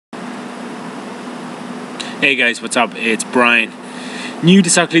Hey guys, what's up? It's Brian. New to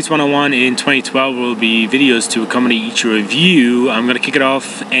Soccer Cleats 101 in 2012 will be videos to accompany each review. I'm going to kick it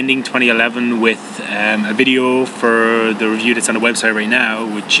off ending 2011 with a video for the review that's on the website right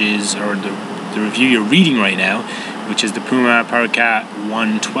now, which is, or the review you're reading right now, which is the Puma PowerCat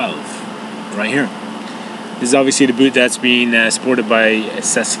 1.12 right here. This is obviously the boot that's been supported by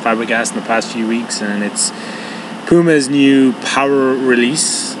Assess Fabregas in the past few weeks, and it's Puma's new power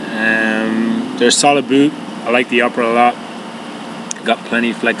release. They're a solid boot. I like the upper a lot. Got plenty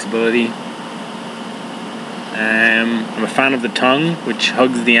of flexibility. I'm a fan of the tongue, which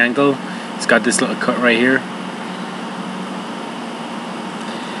hugs the ankle. It's got this little cut right here.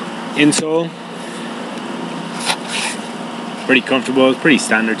 Insole, pretty comfortable. It's pretty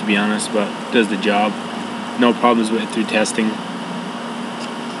standard to be honest, but does the job. No problems with it through testing.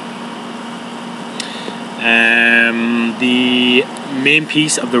 The main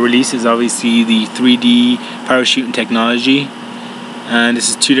piece of the release is obviously the 3D parachuting technology, and this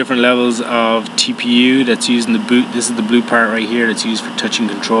is two different levels of TPU that's used in the boot. This is the blue part right here that's used for touch and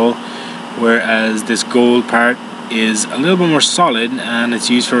control, whereas this gold part is a little bit more solid and it's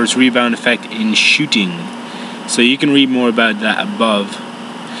used for its rebound effect in shooting. So you can read more about that above.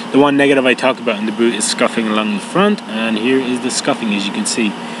 The one negative I talked about in the boot is scuffing along the front, and here is the scuffing, as you can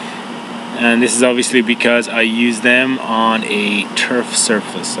see. And this is obviously because I use them on a turf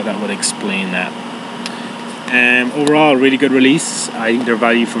surface, so that would explain that. Overall, really good release. I think they're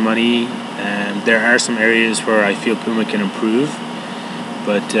value for money. There are some areas where I feel Puma can improve,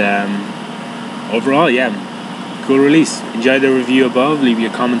 but overall, yeah, cool release. Enjoy the review above. Leave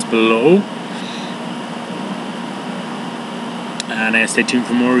your comments below, and stay tuned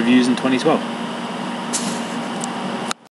for more reviews in 2012.